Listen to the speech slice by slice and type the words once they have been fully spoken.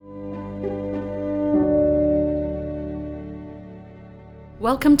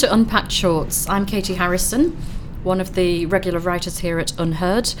Welcome to UnPacked Shorts. I'm Katie Harrison, one of the regular writers here at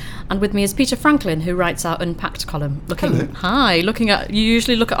Unheard, and with me is Peter Franklin, who writes our Unpacked column. You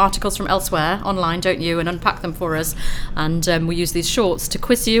usually look at articles from elsewhere online, don't you, and unpack them for us, and we use these shorts to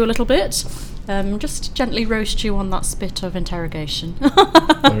quiz you a little bit. Just gently roast you on that spit of interrogation.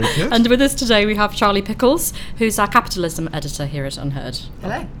 Very good. And with us today we have Charlie Pickles, who's our capitalism editor here at Unheard.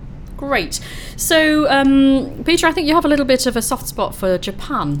 Hello. Great. So, Peter, I think you have a little bit of a soft spot for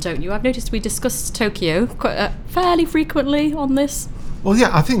Japan, don't you? I've noticed we discussed Tokyo fairly frequently on this. Well, yeah,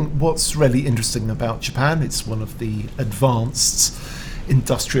 I think what's really interesting about Japan, it's one of the advanced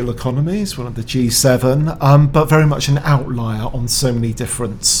industrial economies, one of the G7, but very much an outlier in so many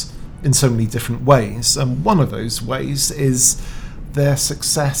different ways. And one of those ways is their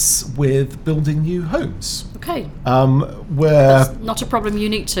success with building new homes. Okay. Where that's not a problem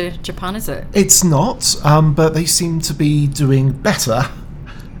unique to Japan, is it? It's not, but they seem to be doing better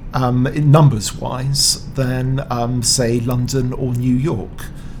in numbers-wise than, say, London or New York.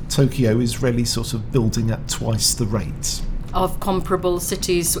 Tokyo is really sort of building at twice the rate of comparable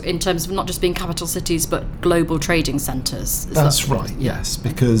cities in terms of not just being capital cities but global trading centres. That's right, yes,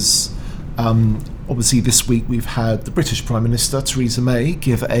 because obviously this week we've had the British Prime Minister, Theresa May,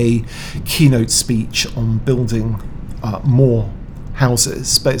 give a keynote speech on building more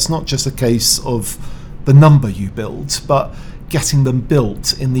houses, but it's not just a case of the number you build, but getting them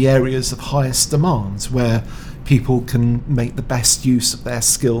built in the areas of highest demand where people can make the best use of their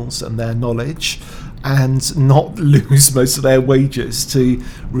skills and their knowledge and not lose most of their wages to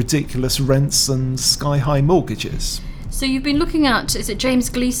ridiculous rents and sky-high mortgages. So you've been looking at, is it James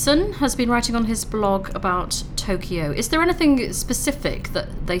Gleeson has been writing on his blog about Tokyo. Is there anything specific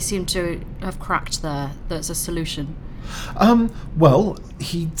that they seem to have cracked there that's a solution? Well,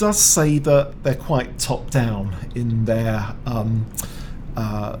 he does say that they're quite top-down in their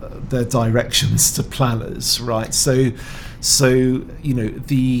directions to planners, right? So you know,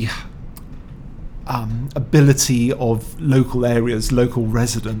 the ability of local areas, local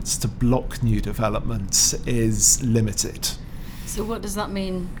residents to block new developments is limited. So what does that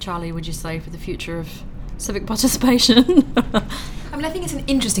mean, Charlie, would you say, for the future of civic participation? I mean, I think it's an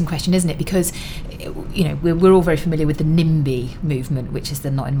interesting question, isn't it? Because, you know, we're all very familiar with the NIMBY movement, which is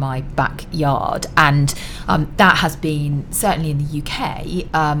the not in my backyard, and that has been, certainly in the UK,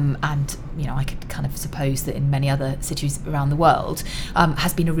 and, you know, I could kind of suppose that in many other cities around the world,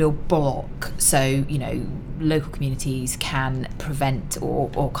 has been a real block. So, you know, local communities can prevent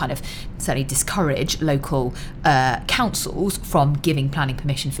or kind of certainly discourage local councils from giving planning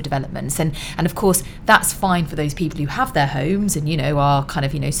permission for developments. And of course, that's fine for those people who have their homes and, you know, are kind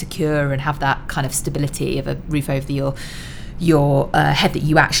of, you know, secure and have that kind of stability of a roof over your head that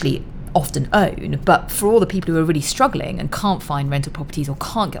you actually often own. But for all the people who are really struggling and can't find rental properties or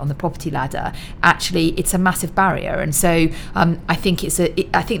can't get on the property ladder, actually it's a massive barrier. And so I think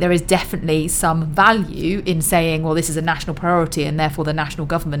I think there is definitely some value in saying, well, this is a national priority and therefore the national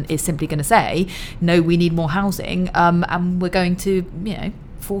government is simply going to say, no, we need more housing, and we're going to, you know,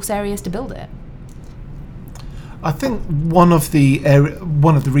 force areas to build it. I think one of the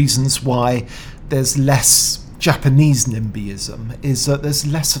reasons why there's less Japanese NIMBYism is that there's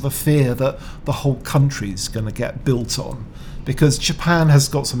less of a fear that the whole country is going to get built on, because Japan has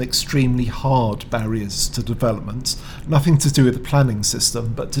got some extremely hard barriers to development, nothing to do with the planning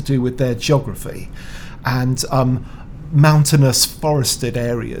system but to do with their geography, and mountainous forested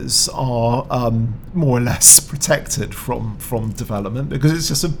areas are more or less protected from development because it's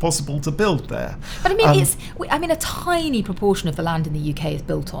just impossible to build there. But I mean, a tiny proportion of the land in the UK is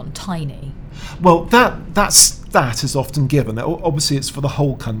built on, tiny. Well, that is often given. Obviously, it's for the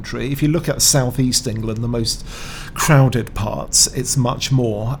whole country. If you look at southeast England, the most crowded parts, it's much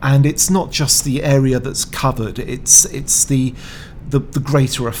more. And it's not just the area that's covered. It's the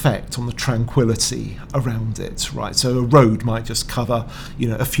greater effect on the tranquility around it, right? So a road might just cover, you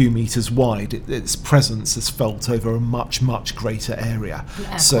know, a few meters wide. Its presence is felt over a much, much greater area.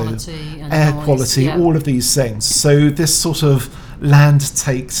 Air quality, yeah. All of these things. So this sort of land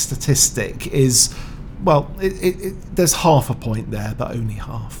take statistic is, well, there's half a point there, but only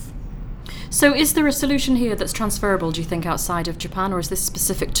half. So is there a solution here that's transferable, do you think, outside of Japan, or is this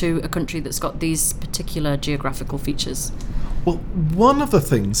specific to a country that's got these particular geographical features? Well, one of the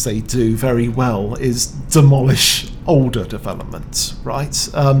things they do very well is demolish older developments, right?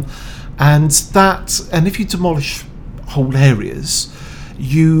 And if you demolish whole areas,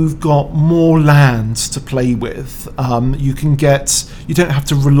 you've got more land to play with. You don't have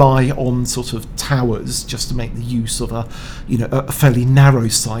to rely on sort of towers just to make the use of a fairly narrow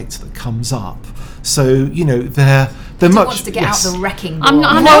site that comes up. So, you know, they're They're much wants to get out the wrecking ball.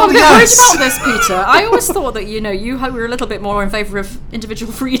 I'm a Well, bit yes. worried about this, Peter. I always thought that, you were a little bit more in favour of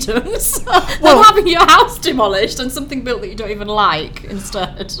individual freedoms than having your house demolished and something built that you don't even like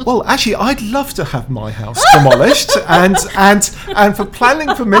instead. Well, actually, I'd love to have my house demolished and for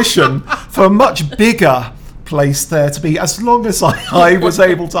planning permission for a much bigger place there to be, as long as I was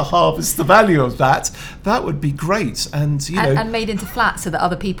able to harvest the value of that would be great. And and made into flats so that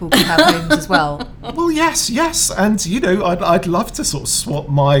other people can have homes as well. Well, yes, and I'd love to sort of swap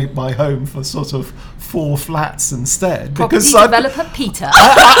my home for sort of 4 flats instead. Property because developer Peter.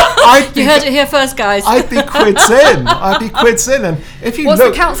 You heard it here first, guys. I'd be quids in. And if you What's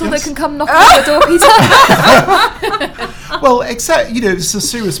look, the council yes. that can come knocking on your door, Peter? Well, except it's a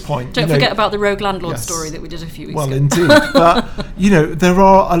serious point. Don't forget about the rogue landlord yes. story that we did a few weeks Well, ago. indeed. But, there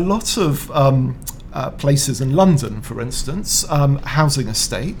are a lot of places in London, for instance, housing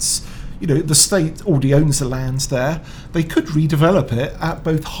estates. The state already owns the land there. They could redevelop it at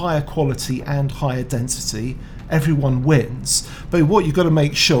both higher quality and higher density. Everyone wins. But what you've got to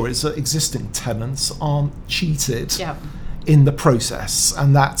make sure is that existing tenants aren't cheated. Yeah. In the process,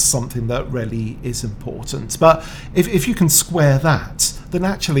 and that's something that really is important. But if you can square that, then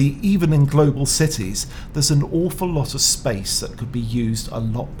actually, even in global cities, there's an awful lot of space that could be used a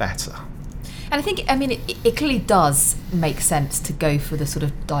lot better. And I think, it clearly does make sense to go for the sort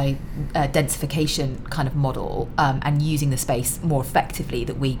of densification kind of model and using the space more effectively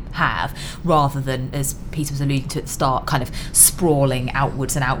that we have, rather than, as Peter was alluding to at the start, kind of sprawling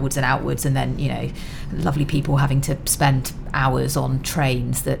outwards and outwards and outwards, and then, lovely people having to spend hours on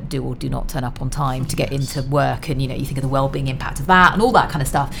trains that do or do not turn up on time to get into work, and, you think of the well-being impact of that and all that kind of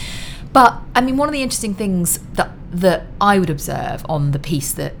stuff. But, one of the interesting things that I would observe on the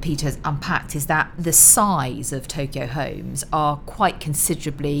piece that Peter has unpacked is that the size of Tokyo homes are quite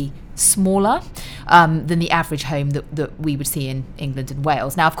considerably smaller than the average home that we would see in England and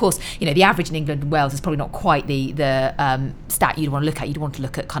Wales. Now, of course, the average in England and Wales is probably not quite the stat you'd want to look at. You'd want to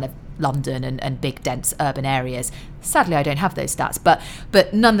look at kind of London and big, dense urban areas. Sadly, I don't have those stats,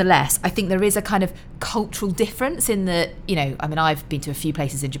 but nonetheless, I think there is a kind of cultural difference in that, I've been to a few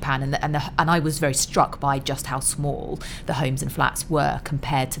places in Japan, and I was very struck by just how small the homes and flats were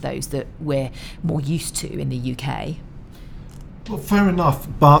compared to those that we're more used to in the UK. Well, fair enough,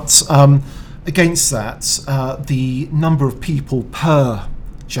 but against that, the number of people per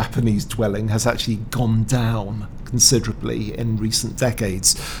Japanese dwelling has actually gone down considerably in recent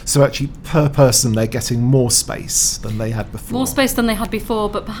decades. So actually, per person, they're getting more space than they had before. More space than they had before,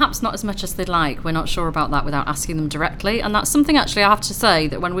 but perhaps not as much as they'd like. We're not sure about that without asking them directly. And that's something, actually, I have to say,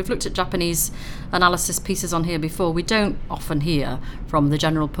 that when we've looked at Japanese analysis pieces on here before, we don't often hear from the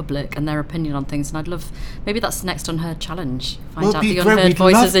general public and their opinion on things. And I'd love, maybe that's the next Unheard challenge. Find out the unheard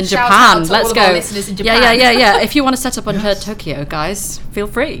voices in Japan. Let's go. In Japan. Yeah. If you want to set up Unheard Tokyo, guys, feel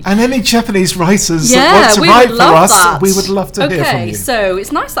free. And any Japanese writers that want to write for us, we would love to hear from you. Okay, so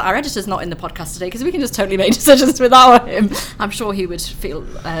it's nice that our editor's not in the podcast today, because we can just totally make decisions without him. I'm sure he would feel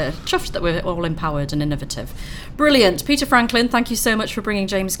chuffed that we're all empowered and innovative. Brilliant. Peter Franklin, thank you so much for bringing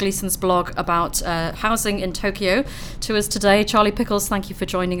James Gleason's blog about housing in Tokyo to us today. Charlie Pickles, thank you for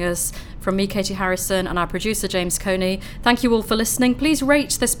joining us. From me, Katie Harrison, and our producer, James Coney, thank you all for listening. Please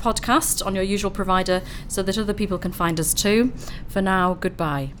rate this podcast on your usual provider so that other people can find us too. For now,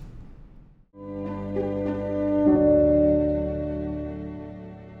 goodbye.